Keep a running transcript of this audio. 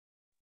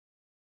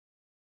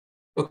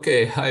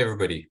Okay, hi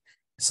everybody.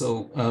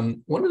 So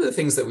one of the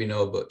things that we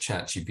know about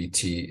Chat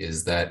GPT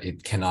is that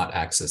it cannot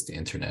access the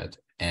internet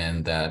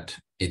and that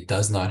it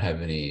does not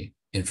have any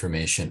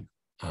information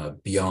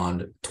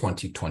beyond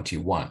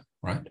 2021,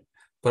 right?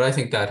 But I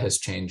think that has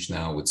changed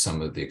now with some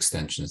of the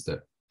extensions that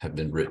have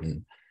been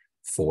written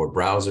for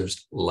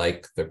browsers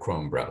like the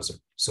Chrome browser.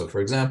 So for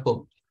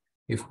example,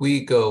 if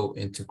we go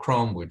into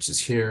Chrome, which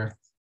is here,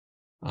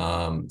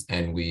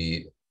 and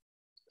we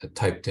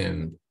typed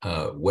in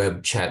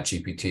web Chat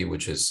GPT,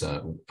 which is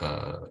an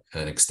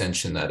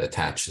extension that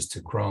attaches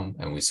to Chrome,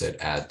 and we said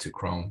add to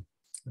Chrome,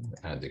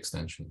 add the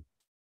extension.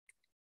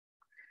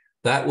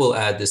 That will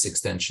add this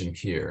extension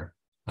here,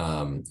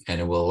 and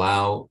it will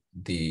allow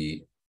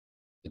the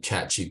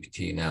Chat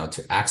GPT now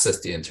to access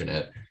the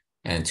internet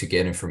and to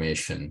get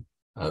information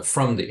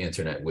from the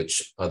internet,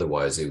 which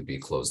otherwise it would be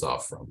closed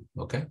off from.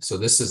 Okay, so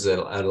this is it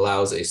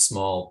allows a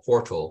small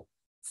portal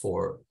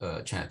for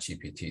Chat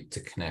GPT to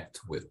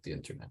connect with the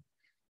internet.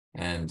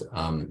 And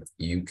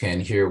you can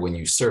hear when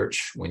you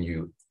search, when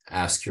you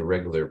ask your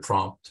regular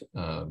prompt,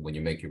 when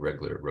you make your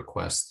regular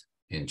request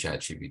in Chat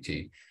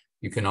GPT,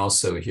 you can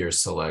also here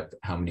select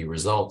how many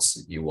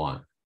results you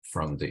want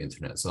from the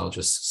internet. So I'll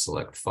just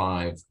select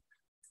 5.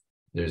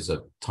 There's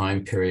a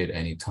time period,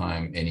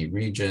 anytime, any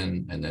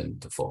region, and then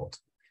default.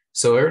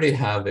 So I already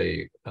have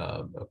a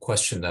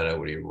question that I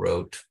already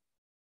wrote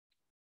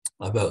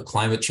about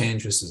climate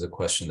change. This is a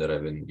question that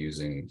I've been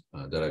using,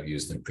 that I've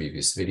used in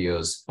previous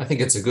videos. I think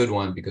it's a good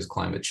one because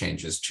climate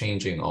change is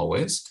changing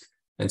always.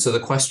 And so the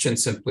question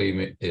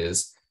simply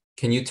is,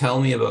 can you tell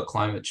me about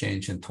climate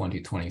change in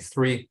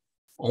 2023?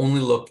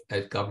 Only look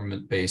at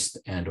government-based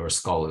and/or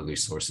scholarly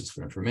sources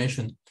for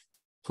information.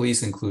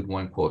 Please include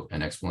one quote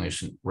and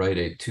explanation. Write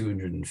a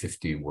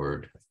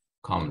 250-word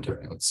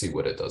commentary. Let's see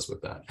what it does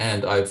with that.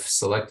 And I've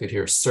selected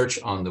here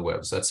search on the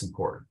web. So that's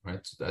important,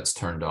 right? So that's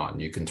turned on.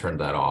 You can turn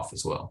that off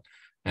as well.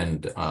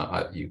 And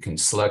you can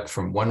select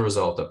from 1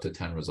 result up to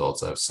 10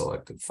 results. I've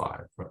selected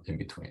 5 in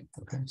between.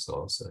 Okay, so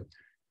I'll say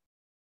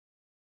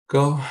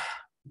go.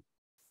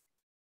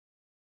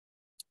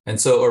 And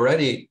so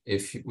already,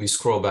 if we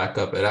scroll back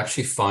up, it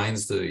actually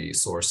finds the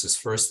sources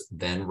first,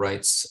 then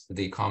writes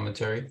the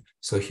commentary.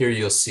 So here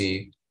you'll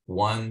see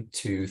 1,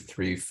 2,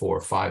 3,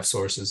 4, 5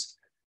 sources.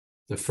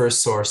 The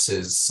first source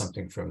is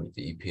something from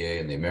the EPA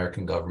and the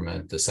American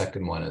government. The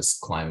second one is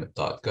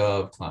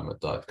climate.gov,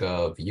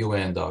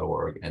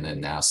 UN.org, and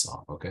then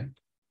NASA, okay?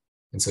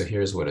 And so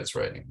here's what it's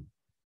writing.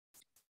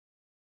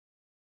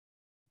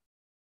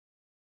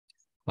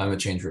 Climate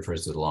change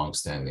refers to the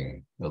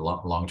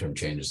long-term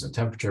changes in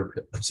temperature,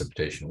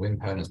 precipitation, wind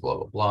patterns, blah,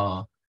 blah,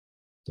 blah.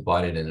 The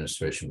Biden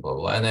administration, blah,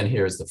 blah, blah. And then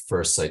here's the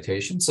first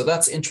citation. So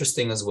that's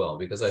interesting as well,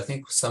 because I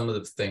think some of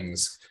the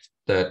things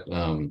that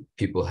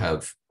people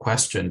have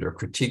questioned or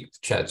critiqued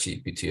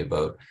ChatGPT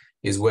about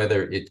is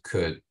whether it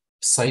could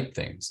cite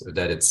things, or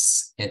that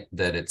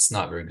it's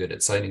not very good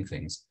at citing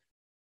things.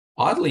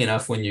 Oddly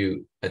enough, when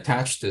you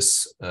attach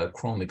this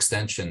Chrome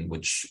extension,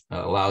 which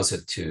allows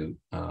it to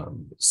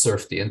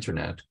surf the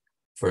internet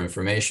for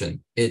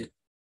information, it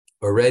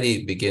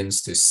already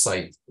begins to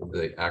cite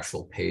the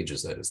actual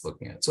pages that it's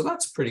looking at. So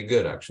that's pretty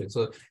good, actually.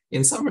 So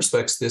in some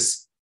respects,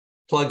 this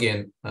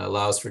plugin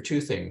allows for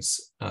 2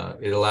 things.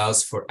 It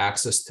allows for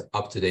access to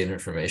up-to-date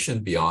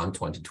information beyond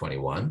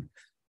 2021.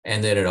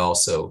 And then it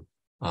also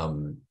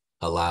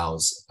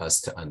allows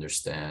us to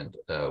understand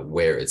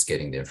where it's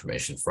getting the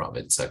information from.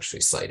 It's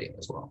actually citing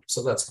as well.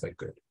 So that's quite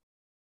good.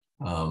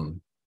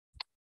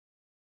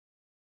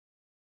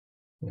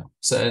 Yeah.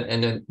 So,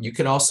 and then you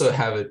can also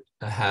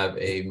have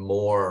a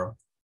more,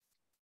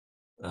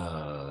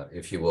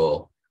 if you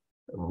will,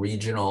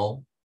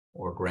 regional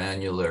or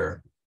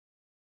granular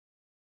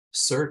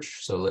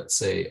search. So let's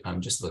say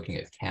I'm just looking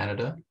at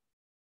Canada,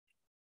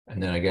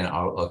 and then again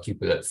I'll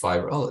keep it at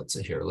 5. Oh, let's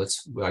see here.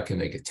 I can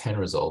make it 10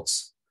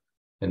 results,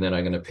 and then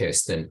I'm going to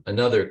paste in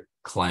another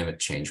climate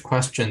change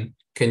question.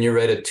 Can you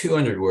write a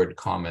 200-word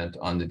comment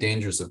on the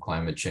dangers of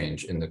climate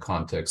change in the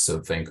context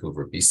of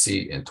Vancouver,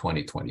 BC in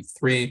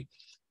 2023?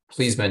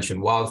 Please mention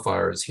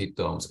wildfires, heat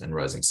domes, and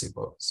rising sea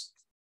levels.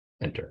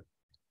 Enter.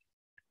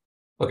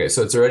 Okay,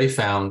 so it's already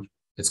found.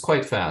 It's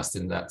quite fast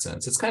in that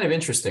sense. It's kind of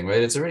interesting,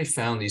 right? It's already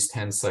found these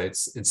 10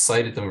 sites. It's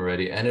cited them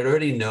already, and it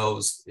already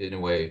knows, in a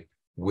way,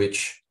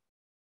 which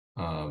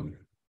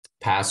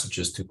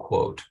passages to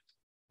quote.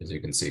 As you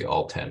can see,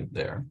 all 10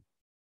 there.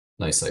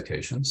 Nice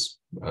citations,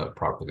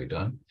 properly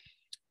done.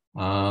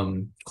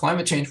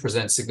 Climate change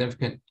presents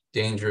significant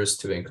dangers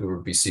to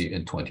Vancouver, BC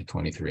in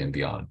 2023 and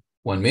beyond.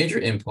 One major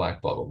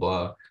impact, blah, blah,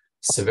 blah.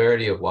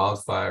 Severity of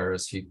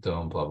wildfires, heat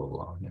dome, blah, blah,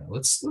 blah. Yeah,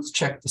 let's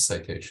check the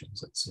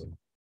citations. Let's see.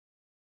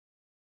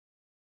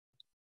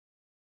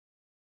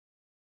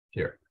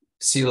 Here,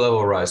 sea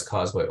level rise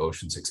caused by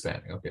oceans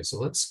expanding. Okay, so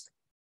let's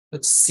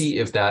see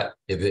if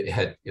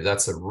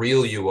that's a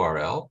real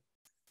URL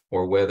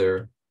or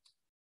whether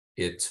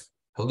it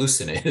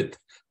hallucinated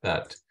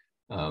that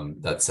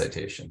that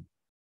citation.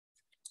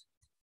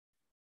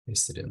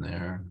 Paste it in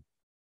there.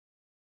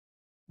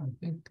 I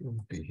think it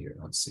would be here.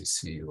 Let's see,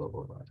 sea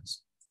level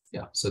rise.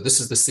 Yeah, so this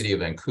is the City of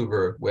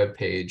Vancouver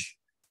webpage.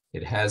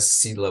 It has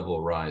sea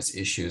level rise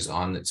issues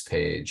on its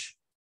page.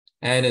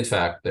 And in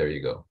fact, there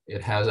you go.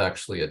 It has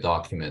actually a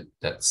document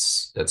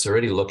that's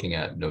already looking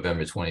at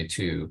November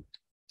 22,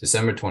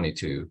 December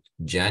 22,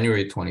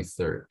 January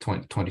 23rd,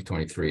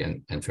 2023,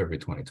 and February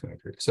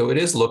 2023. So it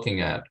is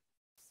looking at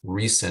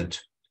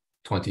recent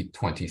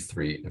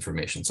 2023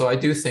 information. So I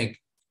do think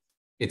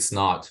it's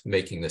not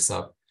making this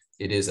up.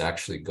 It is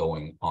actually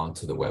going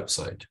onto the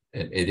website.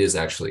 And it is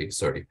actually,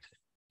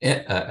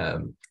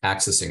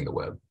 accessing the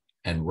web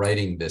and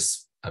writing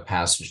this a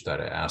passage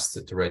that I asked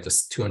it to write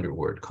this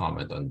 200-word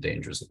comment on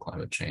dangers of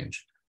climate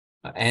change,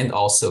 and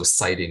also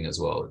citing as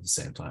well at the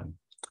same time.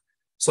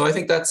 So I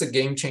think that's a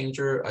game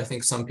changer. I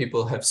think some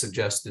people have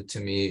suggested to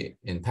me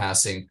in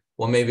passing,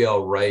 well, maybe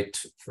I'll write,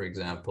 for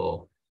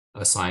example,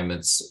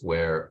 assignments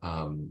where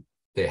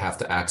they have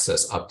to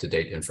access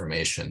up-to-date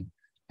information,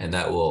 and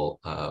that will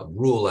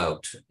rule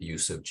out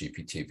use of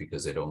GPT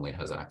because it only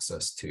has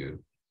access to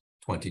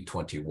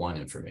 2021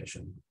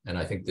 information. And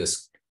I think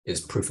this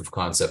is proof of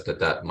concept that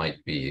that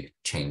might be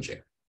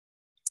changing.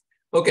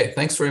 Okay,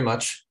 thanks very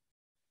much.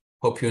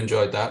 Hope you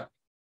enjoyed that.